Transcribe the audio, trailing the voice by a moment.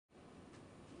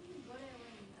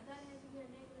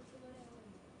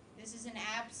This is an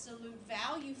absolute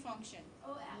value function.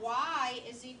 Oh, absolute. Y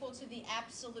is equal to the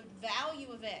absolute value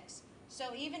of x.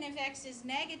 So even if x is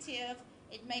negative,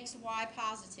 it makes y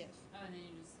positive. Oh, and then you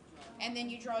just draw it. And then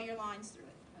you draw your lines through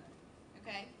it.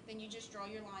 Okay. Okay? Then you just draw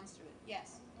your lines through it.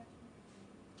 Yes?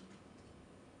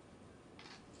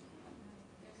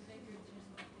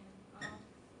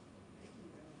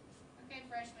 Okay,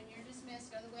 freshmen, you're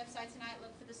dismissed. Go to the website tonight,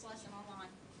 look for this lesson online.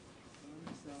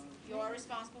 You are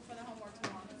responsible for the homework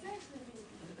tomorrow.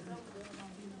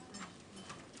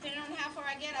 Depending on how far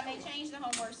I get, I may change the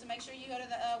homework, so make sure you go to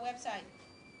the website.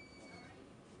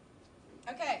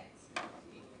 Okay.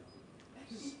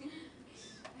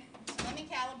 So let me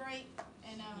calibrate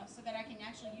and so that I can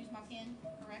actually use my pen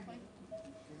correctly.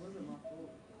 It wasn't my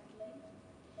fault.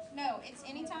 No, it's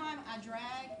anytime I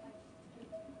drag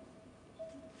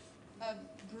a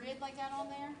grid like that on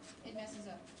there, it messes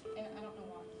up. And I don't know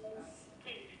why.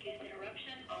 Please excuse the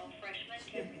interruption. All freshmen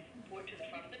can report to the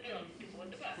front of the building to board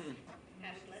the bus.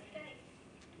 Have a blessed day.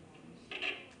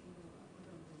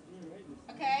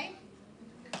 Okay?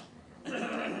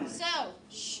 So,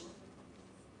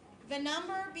 the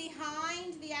number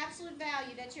behind the absolute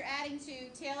value that you're adding to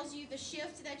tells you the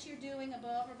shift that you're doing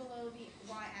above or below the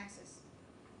y-axis.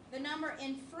 The number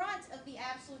in front of the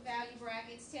absolute value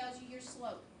brackets tells you your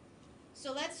slope.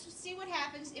 So let's see what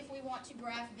happens if we want to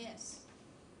graph this.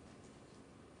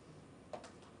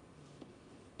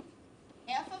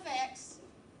 F of x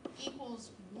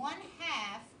equals 1/2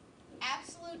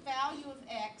 absolute value of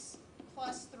x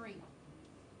plus 3.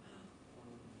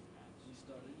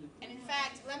 And in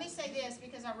fact, let me say this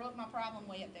because I wrote my problem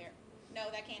way up there. No,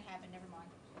 that can't happen. Never mind.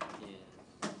 Yeah.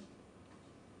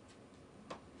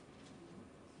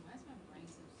 Why is my brain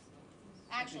so slow?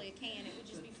 Actually, it can. It would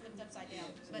just be flipped upside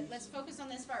down. But let's focus on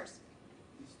this first.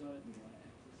 You started the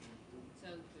y-axis. So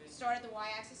 3. Start at the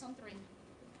y-axis on 3.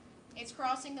 It's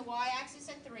crossing the y-axis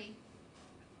at 3.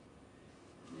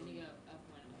 Then you go up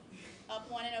 1. Up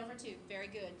 1 and over 2. Very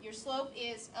good. Your slope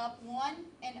is up 1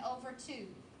 and over 2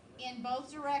 in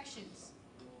both directions.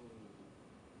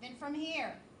 Then from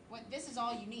here, this is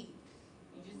all you need.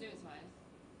 You just do it twice.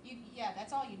 Yeah,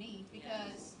 that's all you need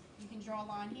because you can draw a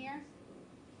line here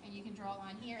and you can draw a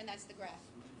line here, and that's the graph.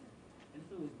 And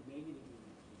if it was negative,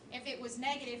 If it was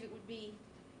negative, it would be,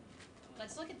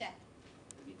 let's look at that.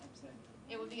 it would be upside down.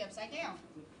 It would be upside down.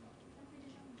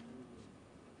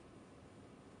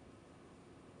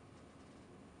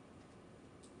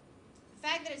 The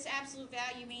fact that it's absolute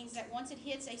value means that once it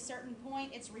hits a certain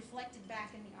point, it's reflected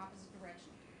back in the opposite direction.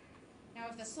 Now,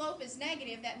 if the slope is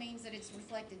negative, that means that it's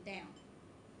reflected down.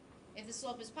 If the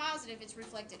slope is positive, it's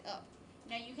reflected up.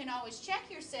 Now, you can always check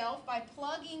yourself by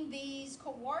plugging these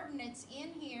coordinates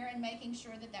in here and making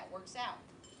sure that that works out.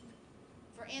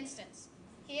 For instance,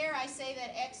 here I say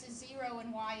that x is 0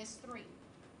 and y is 3.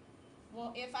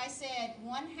 Well, if I said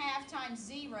 1/2 times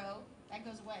 0, that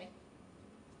goes away,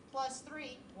 plus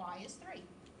 3, y is 3.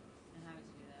 And how would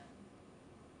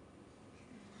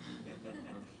you do that?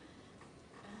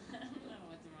 I don't know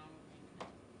what's wrong with me.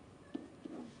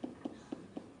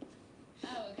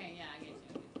 Oh, okay, yeah, I get you.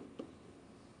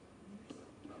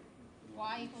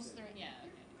 Y equals 3. Yeah,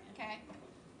 okay. Okay?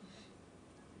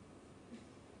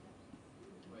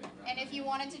 And if you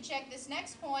wanted to check this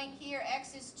next point, here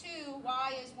x is 2,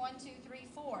 y is 1, 2, 3,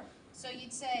 4. So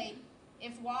you'd say,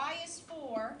 if y is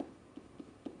 4,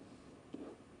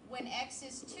 when x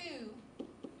is 2,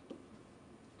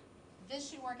 this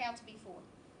should work out to be 4.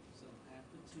 So half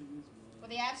of 2 is 1. Well,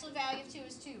 the absolute value of 2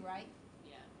 is 2, right?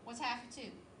 Yeah. What's half of 2?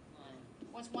 1.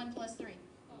 What's 1 plus 3?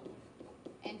 4.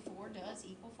 And 4 does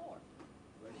equal 4.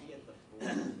 Where do you get the 4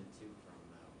 and the 2 from,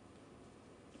 though?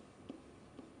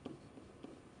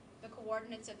 The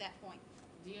coordinates of that point.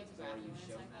 Do you have to So are graph you units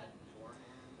showing like that that?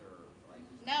 beforehand, or like?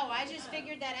 No, I just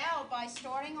figured that out by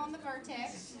starting on the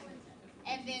vertex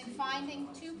and then finding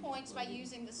 2 points by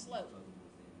using the slope.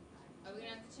 Are we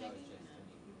gonna have to check it?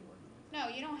 No,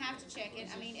 you don't have to check it.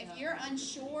 I mean, if you're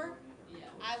unsure, Yeah.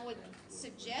 I would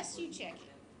suggest you check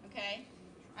it, okay?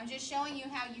 I'm just showing you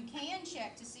how you can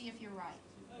check to see if you're right.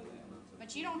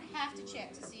 But you don't have to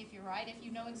check to see if you're right. If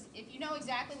you know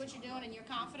exactly what you're doing and you're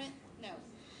confident, no.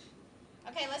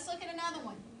 Okay, let's look at another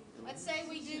one. Let's say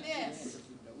we do this.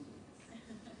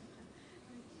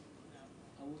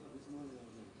 I woke up this morning, I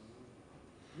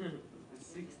was like, it's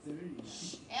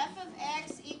 6:30. F of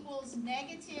x equals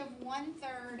negative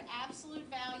 1/3 absolute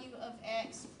value of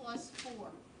x plus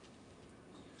 4.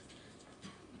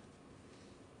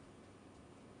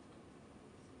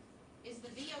 Is the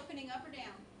V opening up or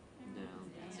down?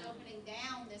 Down. It's opening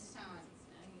down this time.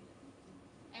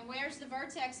 And where's the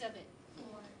vertex of it?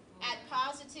 At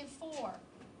positive 4.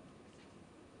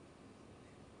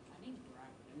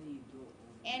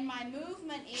 And my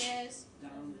movement is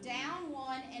down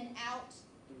 1 and out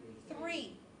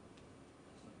 3.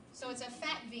 So it's a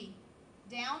fat V.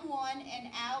 Down 1 and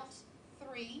out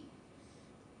 3.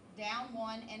 Down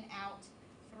 1 and out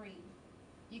 3.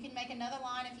 You can make another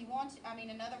line if you want to,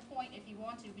 another point if you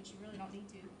want to, but you really don't need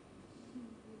to.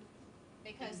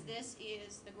 Because this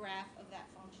is the graph of that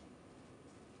function.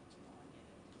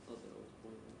 I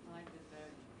like the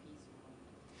third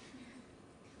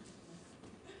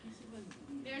piece one.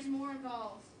 There's more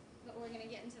involved, but we're going to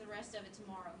get into the rest of it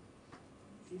tomorrow.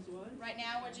 Piece what? Right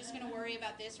now, we're just going to worry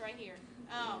about this right here.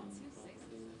 I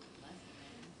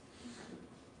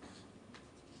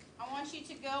want you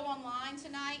to go online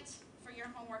tonight for your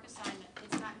homework assignment.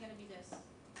 It's not going to be this.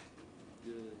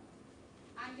 Good.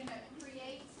 I'm going to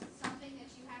create something that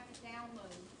you have to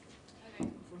download. Okay.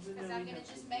 Because I'm going to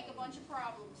just make a bunch of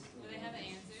problems. Do they have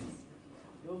answers?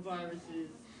 No viruses.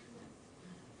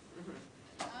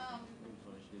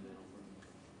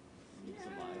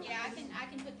 Yeah, I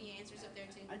can put the answers up there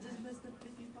too. I just messed up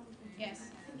 55.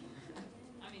 Yes.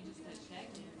 I mean, just to check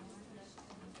it.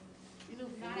 You know,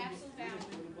 Not absolute value.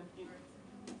 Photobucket?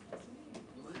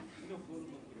 You know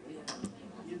Photobucket, right?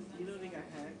 You know they got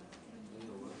hacked?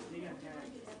 They got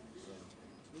hacked.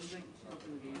 It was like a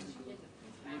couple of years ago.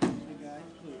 The guys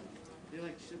they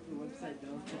like shipped the website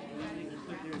down so they could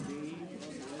put their name on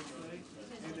the website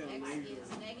and their X label.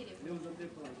 is negative. And it was up there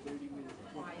for like 30 minutes.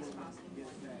 Y is positive. Get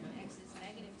back. X is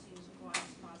negative 2, Y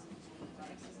is positive 2.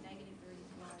 X is negative 30,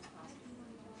 Y is positive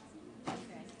 2.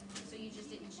 Okay. So you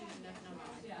just didn't choose enough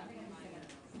numbers.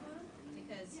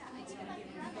 Because it's going to give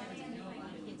you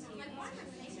reflected. It's here.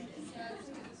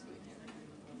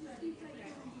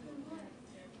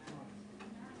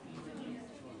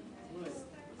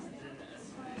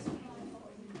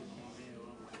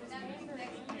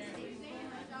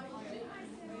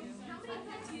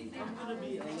 I'm gonna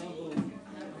be a level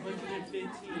 115.